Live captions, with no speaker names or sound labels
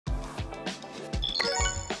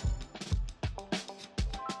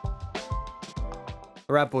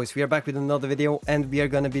Alright boys, we are back with another video and we are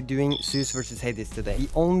gonna be doing ZEUS versus Hades today. The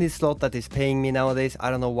only slot that is paying me nowadays, I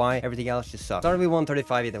don't know why, everything else just sucks. Start with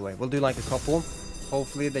 135 either way. We'll do like a couple.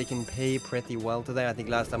 Hopefully they can pay pretty well today. I think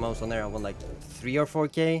last time I was on there I won like 3 or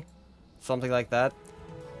 4k. Something like that.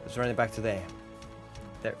 Let's run it back today.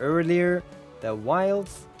 The earlier the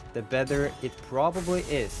wilds, the better it probably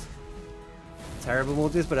is. Terrible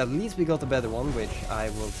multis, but at least we got the better one, which I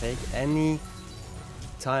will take any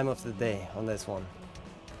time of the day on this one.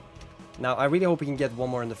 Now, I really hope we can get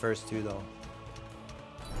one more in the first two, though.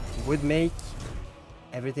 Would make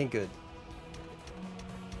everything good.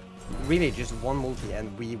 Really, just one multi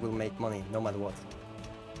and we will make money, no matter what.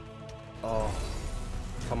 Oh,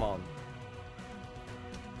 come on.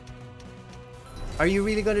 Are you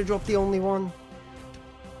really gonna drop the only one?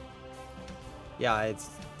 Yeah,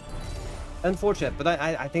 it's unfortunate, but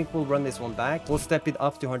I think we'll run this one back. We'll step it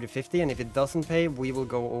up to 150, and if it doesn't pay, we will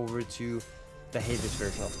go over to the Hades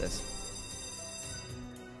version of this.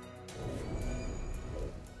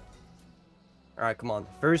 Alright, come on.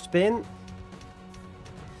 First spin.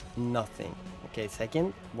 Nothing. Okay,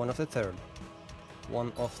 second. One of the third.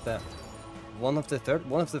 One of the third.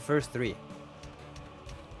 One of the first three.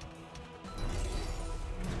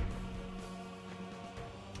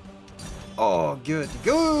 Oh, good.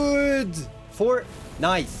 Good! 4.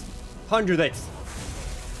 Nice. 100x.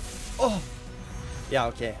 Oh. Yeah,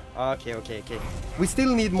 okay. Okay. We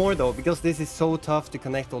still need more, though, because this is so tough to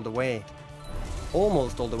connect all the way.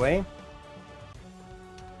 Almost all the way.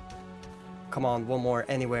 Come on, one more,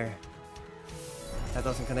 anywhere. That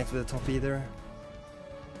doesn't connect with the top either.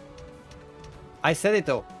 I said it,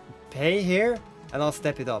 though. Pay here, and I'll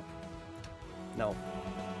step it up. No.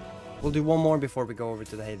 We'll do one more before we go over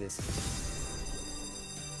to the Hades.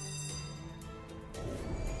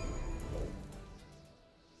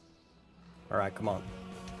 Alright, come on.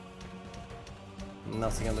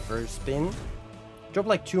 Nothing on the first spin. Drop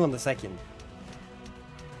like 2 on the second.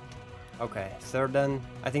 Okay, third then.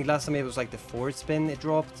 I think last time it was like the 4th spin it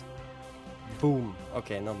dropped. Boom.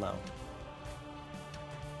 Okay, not now.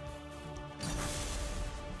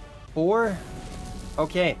 4.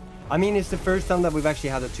 Okay. I mean, it's the first time that we've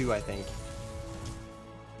actually had a 2, I think.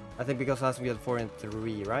 I think because last time we had 4 and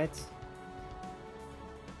 3, right?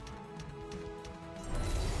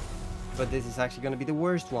 But this is actually going to be the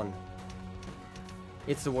worst one.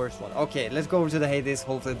 It's the worst one. Okay, let's go over to the Hades.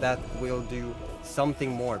 Hopefully that will do something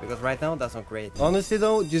more, because right now that's not great. Honestly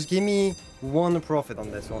though, just give me one profit on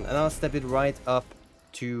this one and I'll step it right up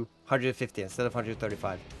to 150 instead of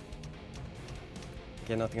 135.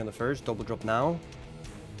 Okay, nothing on the first. Double drop now.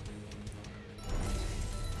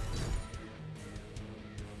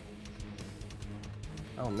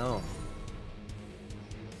 Oh no.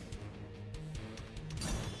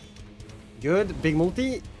 Good, big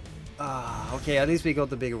multi. Ah, okay, at least we got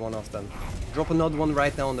the bigger one off them. Drop another one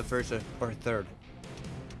right now on the first or third.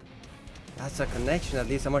 That's a connection, at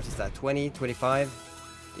least. How much is that? 20,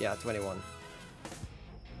 25? Yeah, 21.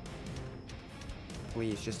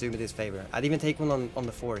 Please, just do me this favor. I'd even take one on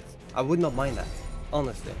the 4th. I would not mind that,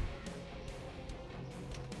 honestly.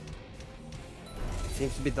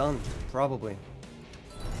 Seems to be done, probably.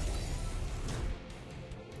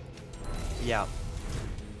 Yeah.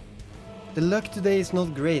 The luck today is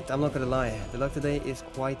not great, I'm not gonna lie. The luck today is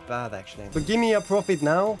quite bad, actually. But give me a profit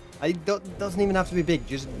now. Doesn't even have to be big.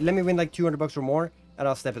 Just let me win like 200 bucks or more, and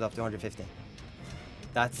I'll step it up to 150.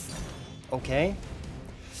 That's okay.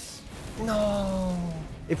 No.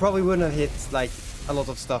 It probably wouldn't have hit like a lot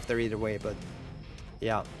of stuff there either way, but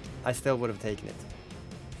yeah, I still would have taken it.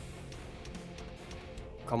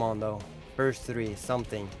 Come on, though. First 3,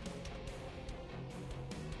 something.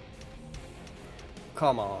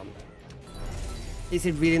 Come on. Is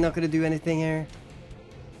it really not going to do anything here?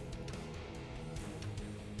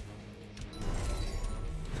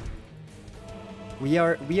 We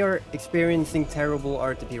are experiencing terrible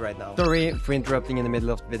RTP right now. Sorry for interrupting in the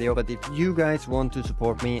middle of the video, but if you guys want to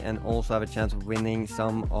support me and also have a chance of winning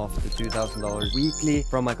some of the $2,000 weekly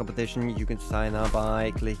from my competition, you can sign up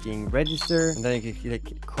by clicking register, and then you can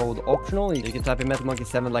click code optional. You can type in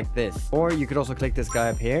MetalMonkey7 like this, or you could also click this guy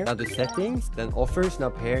up here. Now the settings, then offers, and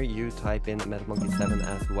up here you type in MetalMonkey7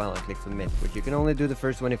 as well and click submit, which you can only do the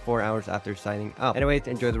first 24 hours after signing up. Anyway,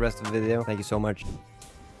 enjoy the rest of the video. Thank you so much.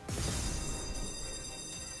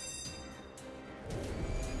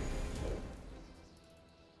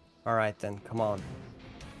 Alright then, come on.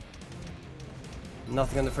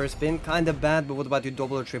 Nothing on the first spin. Kinda bad, but what about you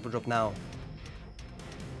double or triple drop now?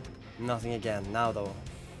 Nothing again. Now though.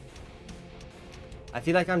 I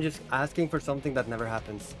feel like I'm just asking for something that never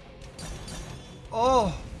happens.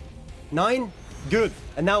 Oh! 9? Good.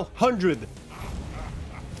 And now 100.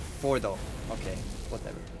 4 though. Okay,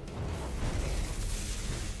 whatever.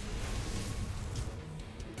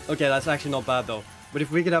 Okay, that's actually not bad though. But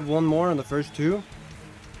if we could have one more on the first 2.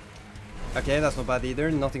 Okay, that's not bad either.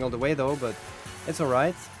 Nothing all the way though, but it's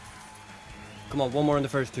alright. Come on, one more on the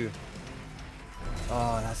first 2.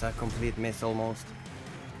 Oh, that's a complete miss almost.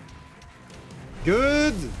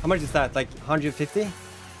 Good! How much is that? Like 150?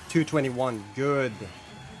 221. Good.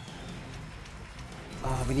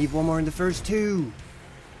 Oh, we need one more in the first 2.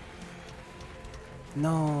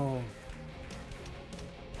 No.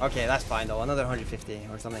 Okay, that's fine though. Another 150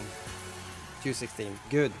 or something. 216.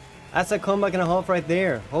 Good. That's a comeback and a half right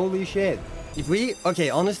there. Holy shit. If we... Okay,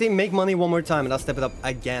 honestly, make money one more time and I'll step it up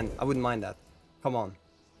again. I wouldn't mind that. Come on.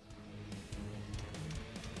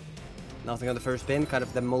 Nothing on the first spin. Kind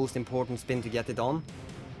of the most important spin to get it on.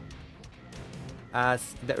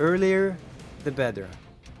 As the earlier, the better.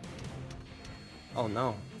 Oh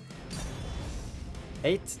no.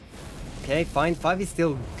 8. Okay, fine. 5 is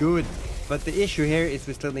still good. But the issue here is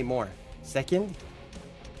we still need more. Second.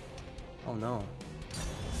 Oh no.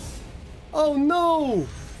 Oh no!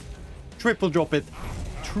 Triple drop it.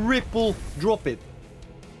 Triple drop it.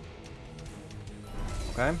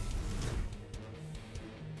 Okay.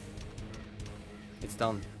 It's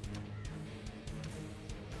done.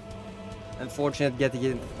 Unfortunate getting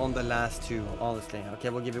it on the last 2, honestly. Okay,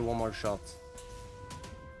 we'll give it one more shot.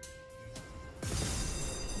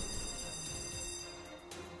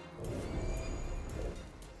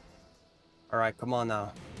 Alright, come on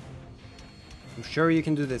now. I'm sure you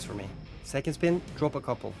can do this for me. Second spin, drop a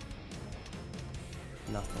couple.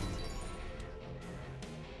 Nothing.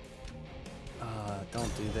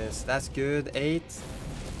 Don't do this. That's good. 8.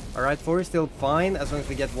 Alright, 4 is still fine as long as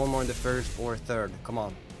we get one more in the first or third. Come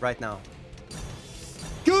on, right now.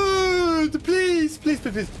 Good! Please, please,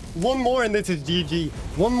 please, please. One more and this is GG.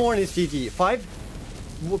 One more and it's GG. 5?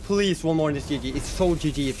 Please, one more and it's GG. It's so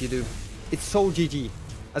GG if you do. It's so GG.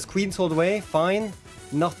 As queens all the way, fine.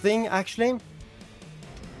 Nothing, actually.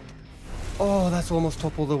 Oh, that's almost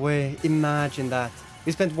top all the way. Imagine that.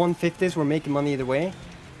 We spent 150s, we're making money either way.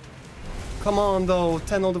 Come on, though.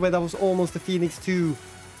 10 all the way, that was almost the Phoenix 2.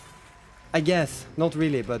 I guess. Not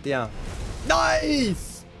really, but yeah.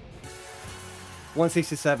 Nice!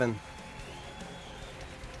 167.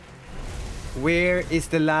 Where is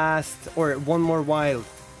the last... Or one more wild.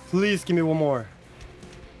 Please give me one more.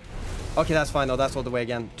 Okay, that's fine though. That's all the way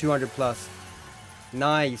again. 200 plus.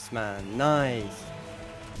 Nice, man. Nice.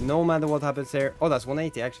 No matter what happens there. Oh, that's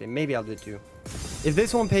 180 actually. Maybe I'll do 2. If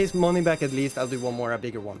this one pays money back at least, I'll do one more, a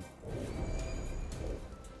bigger one.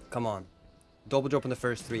 Come on. Double drop on the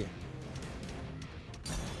first 3.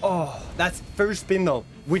 Oh, that's first spin though,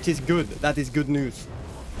 which is good. That is good news.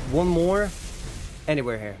 One more.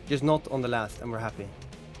 Anywhere here. Just not on the last, and we're happy.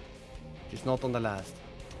 Just not on the last.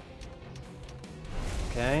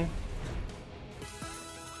 Okay.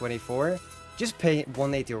 24. Just pay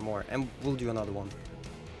 180 or more and we'll do another one.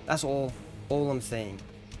 That's all I'm saying.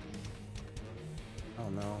 Oh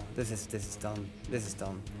no, this is done. This is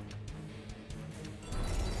done.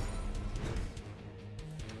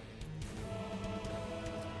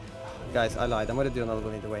 Guys, I lied. I'm gonna do another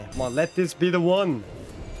one either way. Come on, let this be the one.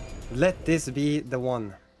 Let this be the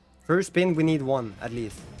one. First spin, we need 1 at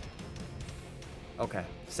least. Okay,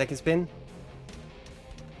 second spin.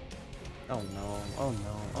 Oh no, oh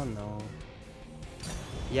no, oh no.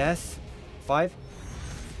 Yes, 5.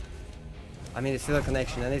 I mean, it's still a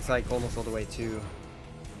connection and it's like almost all the way to...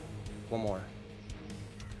 One more.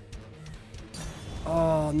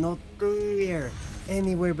 Oh, not there.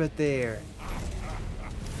 Anywhere but there.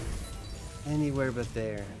 Anywhere but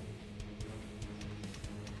there.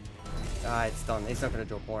 Ah, it's done. It's not gonna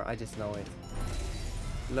drop more. I just know it.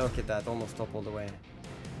 Look at that. Almost top all the way.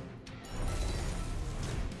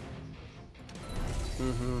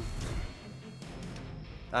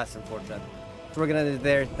 That's unfortunate. So we're gonna end it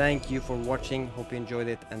there. Thank you for watching. Hope you enjoyed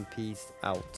it and peace out.